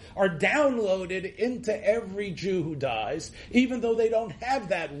Yitzchak are downloaded into every Jew who dies, even though they don't have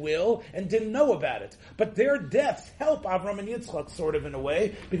that will and didn't know about it. But their deaths help Avram and Yitzchak, sort of in a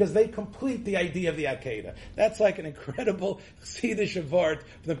way, because they complete the idea of the Akedah. That's like an incredible Sida Shavart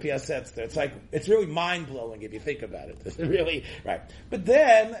from the Piasetzner. It's really mind-blowing if you think about it. It's really, right. But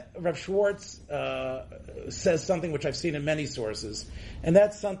then Rav Schwartz says something which I've seen in many sources, and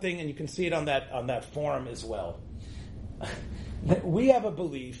that's something, and you can see it on that forum as well. we have a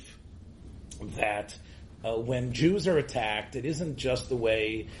belief that when Jews are attacked, it isn't just the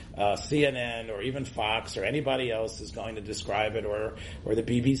way CNN or even Fox or anybody else is going to describe it, or the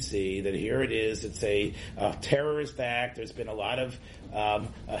BBC, that here it is, it's a terrorist act. There's been a lot of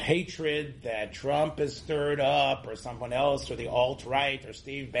hatred that Trump has stirred up, or someone else, or the alt-right, or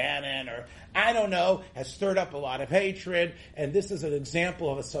Steve Bannon, or I don't know, has stirred up a lot of hatred, and this is an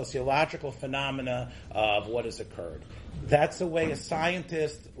example of a sociological phenomena of what has occurred. That's the way a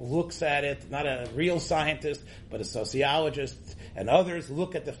scientist looks at it, not a real scientist, but a sociologist, and others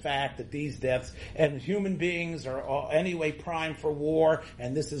look at the fact that these deaths, and human beings are anyway primed for war,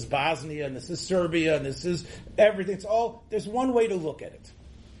 and this is Bosnia, and this is Serbia, and this is everything. It's all, there's one way to look at it.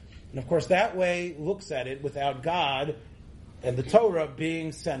 And of course that way looks at it without God and the Torah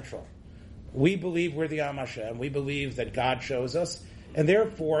being central. We believe we're the Am Hashem. We believe that God shows us. And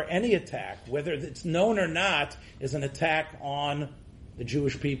therefore, any attack, whether it's known or not, is an attack on the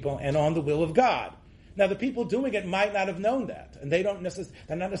Jewish people and on the will of God. Now, the people doing it might not have known that, and they're not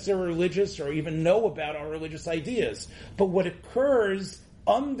necessarily religious or even know about our religious ideas. But what occurs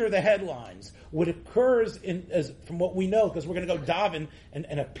under the headlines, what occurs from what we know, because we're going to go daven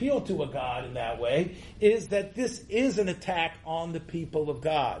and appeal to a God in that way, is that this is an attack on the people of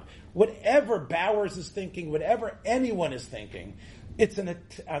God. Whatever Bowers is thinking, whatever anyone is thinking, it's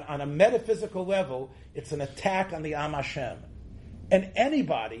on a metaphysical level, it's an attack on the Am Hashem. And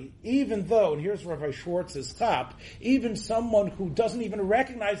anybody, even though, and here's Rabbi Schwartz's top, even someone who doesn't even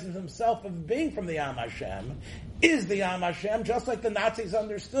recognize himself as being from the Am Hashem, is the Am Hashem, just like the Nazis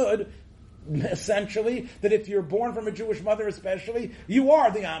understood, essentially, that if you're born from a Jewish mother especially, you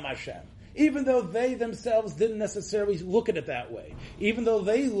are the Am Hashem. Even though they themselves didn't necessarily look at it that way. Even though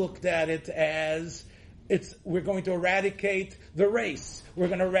they looked at it as, we're going to eradicate the race. We're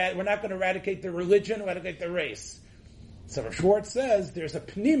not going to eradicate the religion, we're going to eradicate the race. So Schwartz says there's a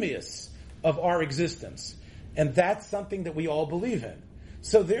pneumius of our existence. And that's something that we all believe in.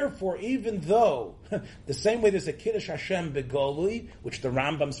 So therefore, even though, the same way there's a Kiddush Hashem Begoli, which the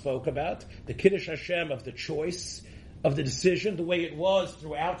Rambam spoke about, the Kiddush Hashem of the choice, of the decision, the way it was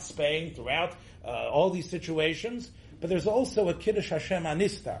throughout Spain, throughout all these situations, but there's also a Kiddush Hashem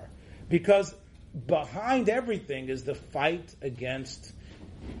Anistar, because behind everything is the fight against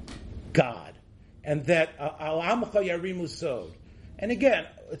God. And that Al Amcha Yarimu Sod. And again,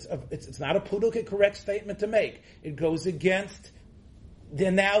 it's not a politically correct statement to make. It goes against the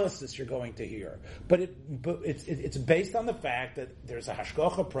analysis you're going to hear. But it's based on the fact that there's a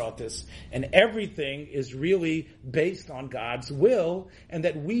Hashgacha Pratis, and everything is really based on God's will, and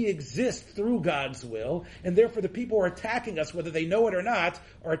that we exist through God's will, and therefore the people who are attacking us, whether they know it or not,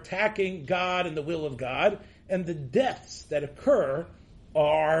 are attacking God and the will of God, and the deaths that occur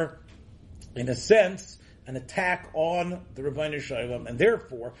are, in a sense, an attack on the Rebbeinu Shalom, and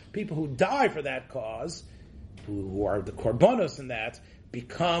therefore people who die for that cause, who are the korbanos in that,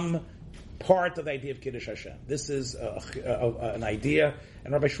 become part of the idea of Kiddush Hashem. This is an idea,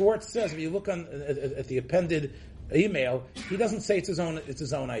 and Rabbi Schwartz says, if you look at the appended email, he doesn't say it's his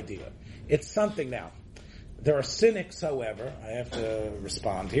own idea. It's something now. There are cynics, however, I have to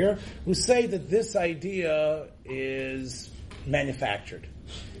respond here, who say that this idea is manufactured.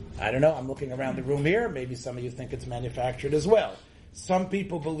 I don't know, I'm looking around the room here, maybe some of you think it's manufactured as well. Some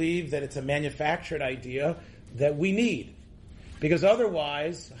people believe that it's a manufactured idea that we need. Because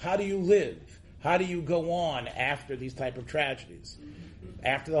otherwise, how do you live? How do you go on after these type of tragedies?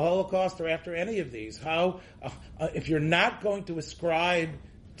 After the Holocaust or after any of these? If you're not going to ascribe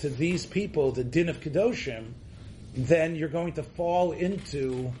to these people the din of Kedoshim, then you're going to fall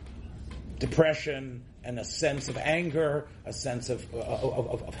into depression and a sense of anger, a sense of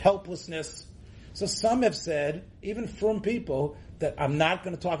helplessness. So some have said, even from people, that I'm not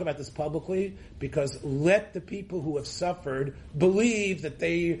going to talk about this publicly because let the people who have suffered believe that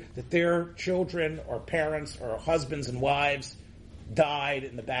their children or parents or husbands and wives died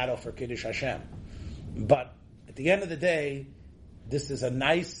in the battle for Kiddush Hashem. But at the end of the day, this is a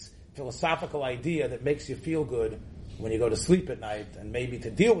nice philosophical idea that makes you feel good when you go to sleep at night and maybe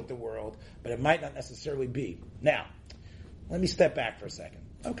to deal with the world, but it might not necessarily be. Now, let me step back for a second.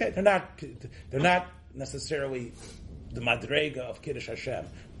 Okay, they're not necessarily the madrega of Kiddush Hashem,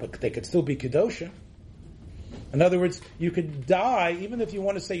 but they could still be Kedoshim. In other words, you could die, even if you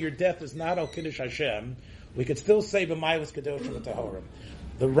want to say your death is not al Kiddush Hashem, we could still say b'maylas Kedoshim v'tahorim.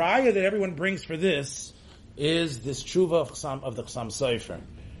 The raya that everyone brings for this is this tshuva of the Chassam Sofer.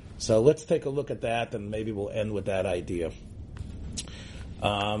 So let's take a look at that, and maybe we'll end with that idea.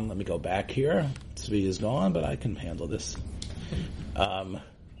 Let me go back here. Tzvi is gone, but I can handle this.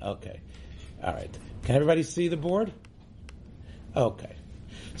 Okay. All right. Can everybody see the board? Okay.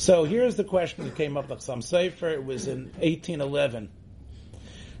 So here's the question that came up with Chassam Sofer. It was in 1811.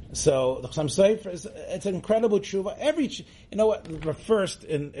 So the Chassam Sofer it's an incredible tshuva. You know what? First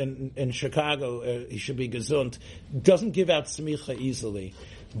in Chicago, he should be gesund. Doesn't give out smicha easily,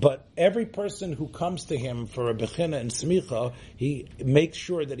 but every person who comes to him for a bechina and smicha, he makes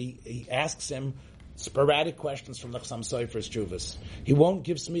sure that he asks him sporadic questions from the Chassam Sofer's tshuvas. He won't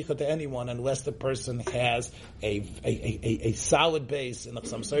give smicha to anyone unless the person has a solid base in the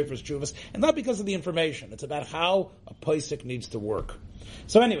Chassam Sofer's tshuvas, and not because of the information. It's about how a posek needs to work.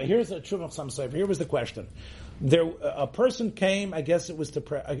 So anyway, here's a tshuva of Chassam Sofer. Here was the question. A person came, I guess it was to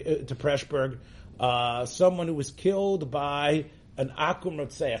Preshberg, someone who was killed by an akum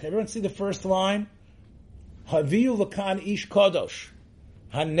rotzeach. Everyone see the first line? Haviu lakan ish kadosh.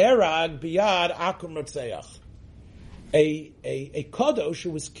 Hanerag biyad akum rotzeach. A kadosh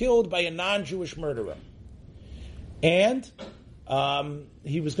who was killed by a non-Jewish murderer. And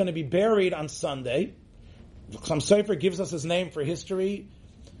he was going to be buried on Sunday. Chassam Sofer gives us his name for history,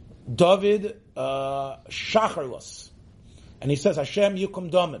 David Shacharlos. And he says, Hashem Yukum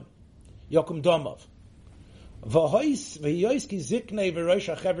Domov.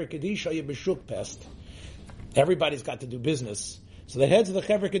 Everybody's got to do business. So the heads of the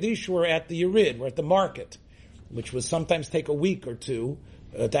Chevra Kaddish were at the Yerid, were at the market, which would sometimes take a week or two.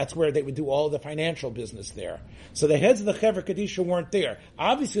 That's where they would do all the financial business there. So the heads of the Chevra Kaddish weren't there.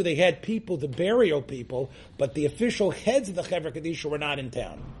 Obviously they had people, the burial people, but the official heads of the Chevra Kaddish were not in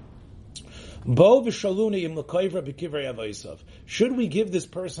town. Should we give this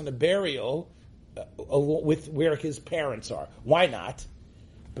person a burial with where his parents are? Why not?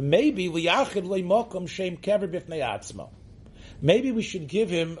 But maybe maybe we should give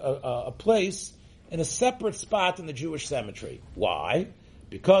him a place in a separate spot in the Jewish cemetery. Why?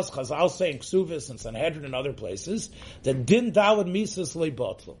 Because Chazal say in Ksuvis and Sanhedrin and other places that din dalad misas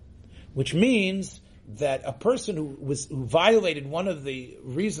leibotl, which means that a person who violated one of the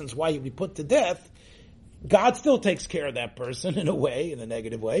reasons why he'd be put to death, God still takes care of that person in a way, in a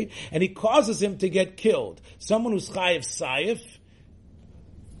negative way, and he causes him to get killed. Someone who's chayiv sayif,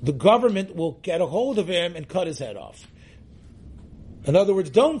 the government will get a hold of him and cut his head off. In other words,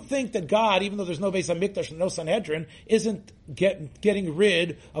 don't think that God, even though there's no Beis HaMikdash and no Sanhedrin, isn't getting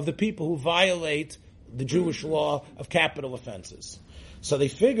rid of the people who violate the Jewish law of capital offenses. So they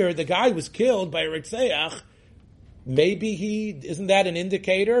figured the guy was killed by a Ritzeach. Maybe isn't that an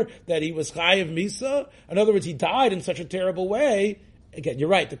indicator that he was Chayiv Misa? In other words, he died in such a terrible way. Again, you're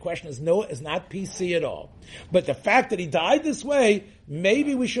right. The question is not PC at all. But the fact that he died this way,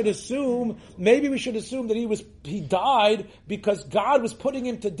 maybe we should assume that he died because God was putting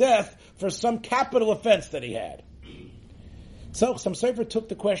him to death for some capital offense that he had. So Chassam Sofer took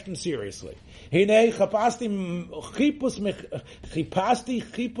the question seriously. I looked in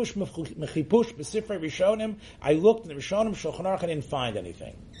the Rishonim, Shulchan Aruch, I didn't find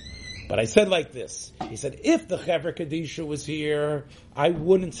anything. But I said like this. He said, if the Chevra Kadisha was here, I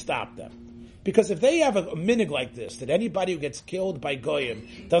wouldn't stop them. Because if they have a minig like this, that anybody who gets killed by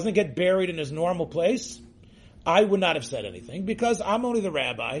Goyim doesn't get buried in his normal place, I would not have said anything, because I'm only the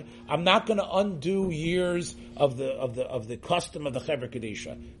rabbi. I'm not going to undo years of the custom of the Chevra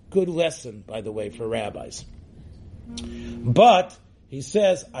Kadisha. Good lesson, by the way, for rabbis. But he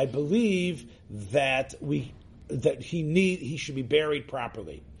says, I believe that he should be buried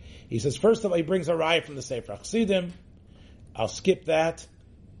properly. He says, first of all, he brings a raya from the Sefer Chassidim. I'll skip that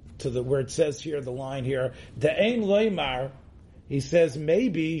to where it says here, the line here, De'ein loymar. He says,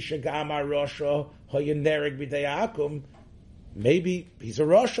 maybe Shagama Rosha Hoyenerig B'Deyakum. Maybe he's a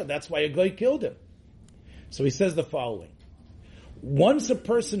Rosha, that's why a guy killed him. So he says the following. Once a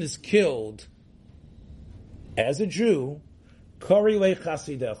person is killed as a Jew, Kori Le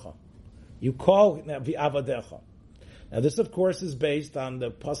Chasidecha. You call V'Avadecha. Now this, of course, is based on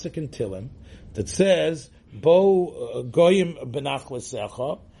the pasuk in Tilim that says, Bo goyim benach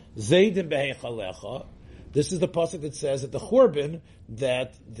lesecha, zaydim behechalecha. This is the pasuk that says that the Churban,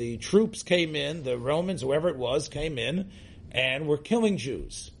 that the troops came in, the Romans, whoever it was, came in and were killing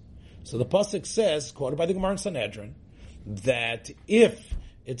Jews. So the pasuk says, quoted by the Gemara in Sanhedrin, that if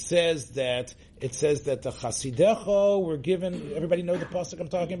it says that the Chasidecha were given, everybody know the pasuk I'm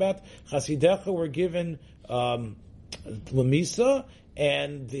talking about? Chasidecha were given Lamisa,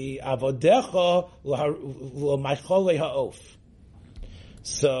 and the Avodecha L'Maichole Ha'of.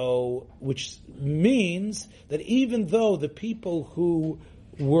 So, which means that even though the people who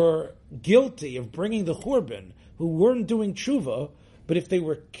were guilty of bringing the Churban, who weren't doing tshuva, but if they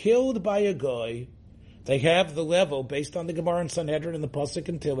were killed by a guy, they have the level, based on the Gemara and Sanhedrin and the Pasuk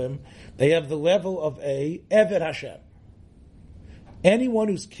and Tilim, they have the level of a Eved Hashem. anyone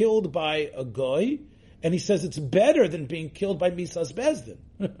who's killed by a goy, and he says it's better than being killed by Misas Bezdin.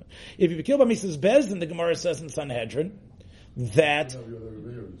 If you're killed by Misas Bezdin, the Gemara says in Sanhedrin that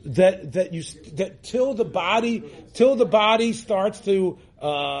till the body starts to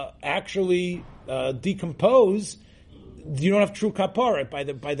actually decompose, you don't have true kapara by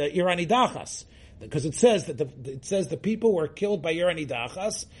the Irani Dachas. Because it says the people were killed by Irani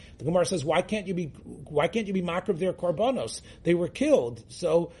Dachas. The Gemara says, why can't you be makar of their korbanos? They were killed,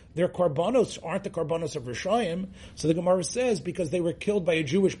 so their korbanos aren't the korbanos of Rishayim. So the Gemara says because they were killed by a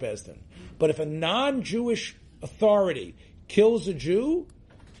Jewish Bezdin. But if a non-Jewish authority kills a Jew,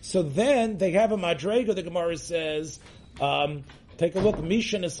 so then they have a madrega. The Gemara says, take a look.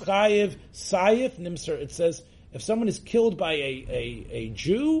 Mishan is chayiv sayif nimser. It says if someone is killed by a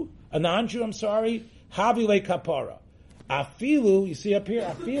Jew, a non-Jew, havile kapara. Afilu, you see up here,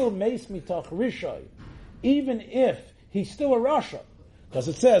 afilu meis mitach rishay. Even if he's still a rasha, because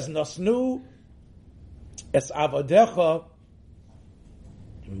it says nasnu es avodecha.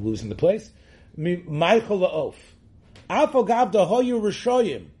 I'm losing the place. Michael laof. Afogav dahoyu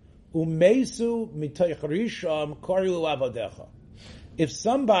rishoyim umeisu mitach risham korilu avodecha. If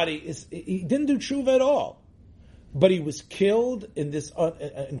somebody he didn't do tshuva at all, but he was killed in this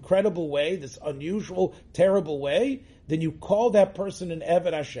incredible way, this unusual, terrible way, then you call that person an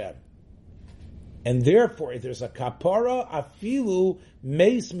Eved Hashem. And therefore, if there's a kapara, afilu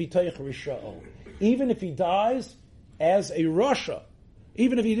meis mitoich risha'o. Even if he dies as a rasha,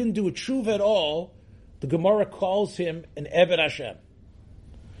 even if he didn't do a tshuva at all, the Gemara calls him an Eved Hashem.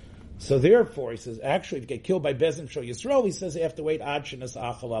 So therefore, he says, actually, if you get killed by Bezin Shal Yisrael, he says you have to wait ad shenas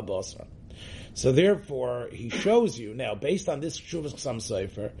achal abosra. So therefore, he shows you, now, based on this Shuvas Ksam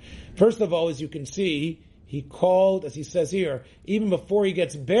Sefer, first of all, as you can see, he called, as he says here, even before he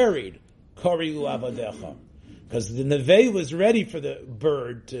gets buried, Korilu Avadecha. Because the Neve was ready for the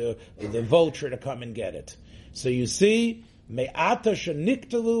bird, the vulture to come and get it. So you see, Me'ata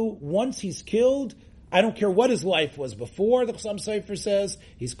Shaniktalu, once he's killed, I don't care what his life was before, the Ksam Sefer says,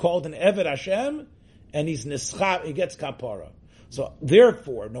 he's called an Eved Hashem, and he gets kapara. So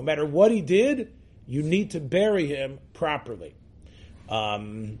therefore, no matter what he did, you need to bury him properly.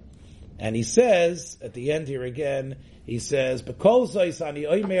 And he says, at the end here again, he says, they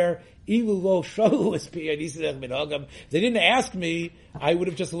didn't ask me, I would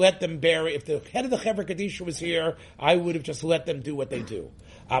have just let them bury. If the head of the Chevra Kadisha was here, I would have just let them do what they do.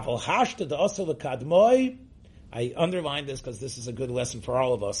 I underline this because this is a good lesson for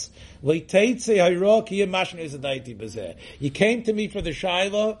all of us. You came to me for the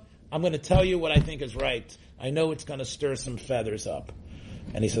Shaila. I'm going to tell you what I think is right. I know it's going to stir some feathers up.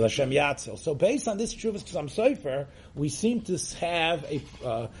 And he said, Hashem Yatzil. So based on this Shuvas Ksam Sefer, we seem to have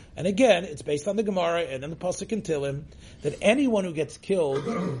and again, it's based on the Gemara and then the Pasuk in Tilim, that anyone who gets killed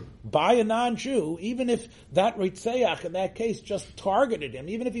by a non-Jew, even if that Ritzayach in that case just targeted him,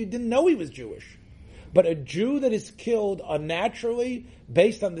 even if he didn't know he was Jewish, but a Jew that is killed unnaturally,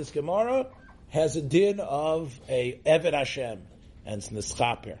 based on this Gemara, has a din of a Eved Hashem, and it's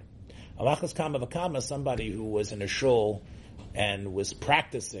Nischaper. Alachas Kama V'Kama, somebody who was in a shul and was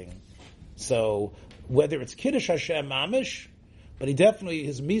practicing. So, whether it's Kiddush Hashem Mamish, but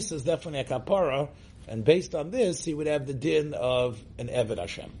his Misa is definitely a Kapara, and based on this, he would have the din of an Eved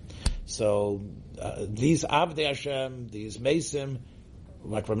Hashem. So, these Avdei Hashem, these Mesim,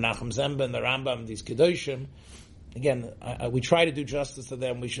 like Rav Nachum Zemba and the Rambam, these Kedoshim, again, we try to do justice to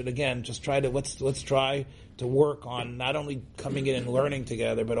them. We should again just try to let's try to work on not only coming in and learning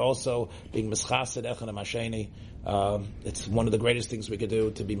together, but also being mischased echan hasheni. It's one of the greatest things we could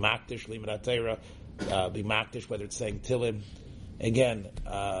do to be makdish limud Torah, be makdish whether it's saying Tilim. Again,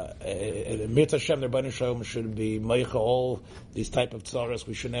 Mirta Hashem, the Rebbeinu Shalom should be meicha all these type of tzaras.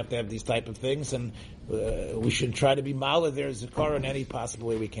 We shouldn't have to have these type of things, and we should try to be mala their zikar in any possible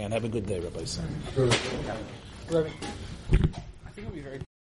way we can. Have a good day, Rabbi Sam.